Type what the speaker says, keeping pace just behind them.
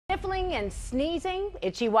Sniffling and sneezing,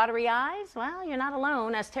 itchy, watery eyes? Well, you're not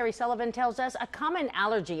alone. As Terri Sullivan tells us, a common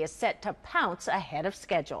allergy is set to pounce ahead of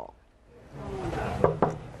schedule.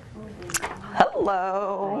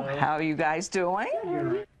 Hello. How are you guys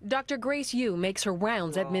doing? Dr. Grace Yu makes her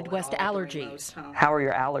rounds at Midwest Allergies. How are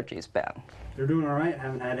your allergies been? They're doing all right.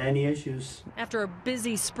 Haven't had any issues. After a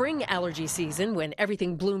busy spring allergy season when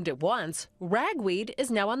everything bloomed at once, ragweed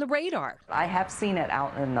is now on the radar. I have seen it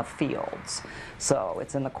out in the fields. So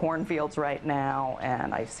it's in the cornfields right now,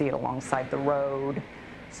 and I see it alongside the road.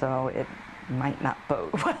 So it might not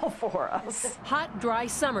bode well for us. Hot, dry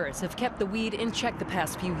summers have kept the weed in check the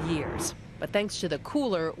past few years. But thanks to the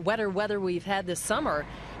cooler, wetter weather we've had this summer,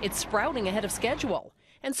 it's sprouting ahead of schedule.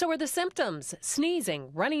 And so are the symptoms: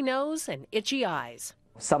 sneezing, runny nose, and itchy eyes.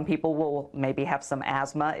 Some people will maybe have some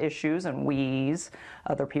asthma issues and wheeze.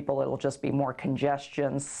 Other people, it'll just be more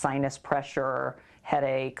congestion, sinus pressure,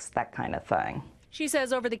 headaches, that kind of thing. She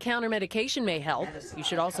says over-the-counter medication may help. You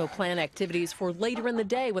should also plan activities for later in the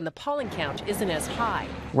day when the pollen count isn't as high.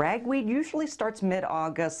 Ragweed usually starts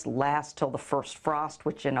mid-August, lasts till the first frost,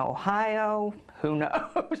 which in Ohio, who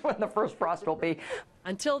knows when the first frost will be.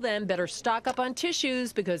 Until then, better stock up on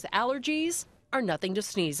tissues because allergies are nothing to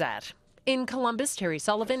sneeze at. In Columbus, Terri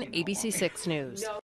Sullivan, ABC 6 News.